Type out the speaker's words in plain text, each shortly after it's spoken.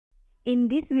In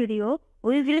this video,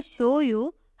 we will show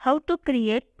you how to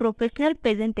create professional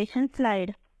presentation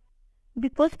slide.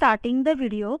 Before starting the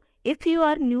video, if you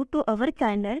are new to our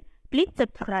channel, please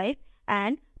subscribe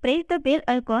and press the bell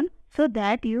icon so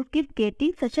that you keep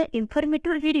getting such a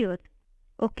informative videos.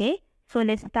 Okay, so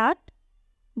let's start.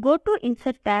 Go to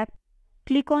Insert tab,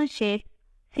 click on Shape,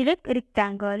 select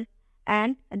Rectangle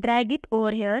and drag it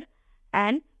over here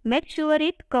and make sure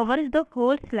it covers the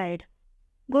whole slide.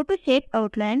 Go to Shape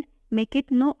Outline, make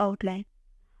it no outline.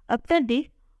 After this,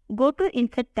 go to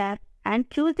Insert tab and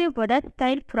choose a border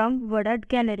style from Border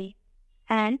Gallery.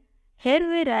 And here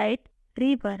we write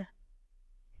River.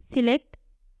 Select,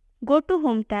 go to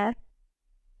Home tab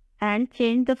and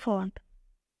change the font.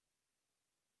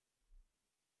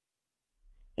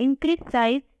 Increase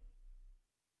size.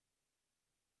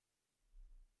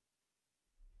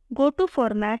 Go to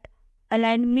Format,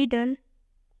 Align Middle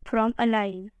from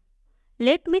Align.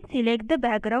 Let me select the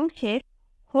background shape.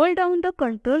 Hold down the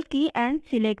Ctrl key and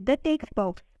select the text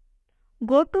box.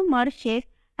 Go to Merge Shape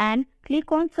and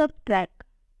click on Subtract.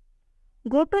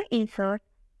 Go to Insert.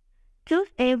 Choose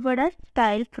a border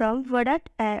style from Border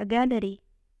Gallery.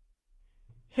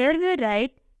 Here we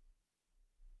write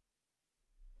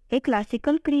a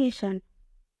classical creation.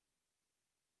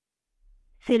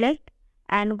 Select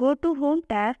and go to Home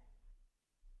tab.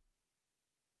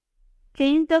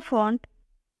 Change the font.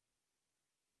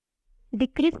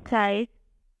 Decrease size.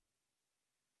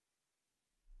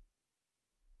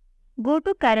 Go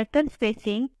to Character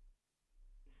Spacing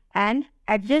and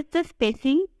adjust the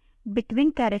spacing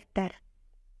between characters.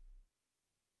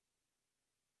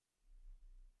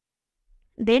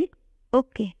 Then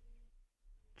OK.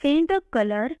 Change the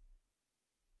color.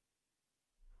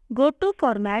 Go to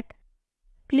Format,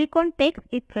 click on Text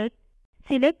Effect,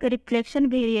 select Reflection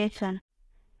Variation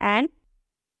and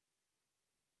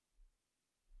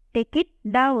take it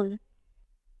down.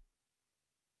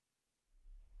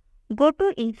 Go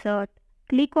to Insert,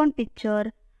 click on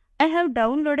Picture. I have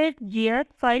downloaded GIF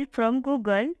file from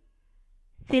Google.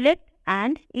 Select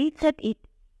and insert it.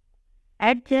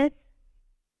 Adjust.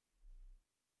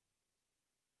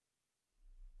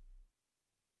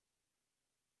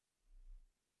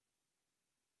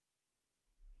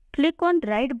 Click on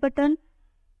right button,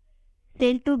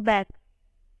 send to back.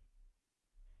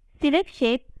 Select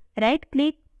shape, right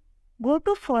click, go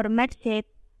to Format Shape,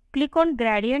 click on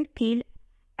Gradient Fill,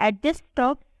 adjust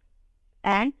stops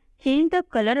and change the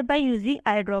color by using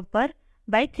eyedropper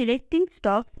by selecting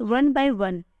stops one by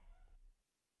one.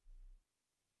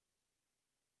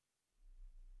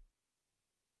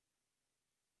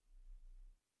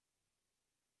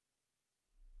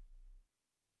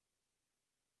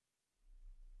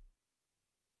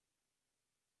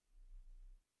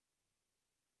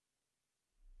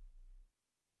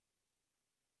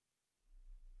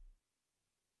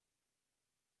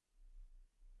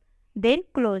 Then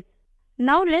close.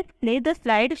 Now let's play the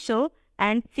slideshow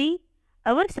and see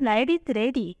our slide is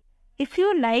ready. If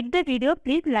you like the video,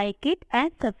 please like it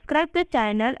and subscribe the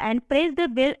channel and press the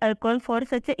bell icon for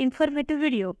such an informative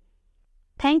video.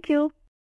 Thank you.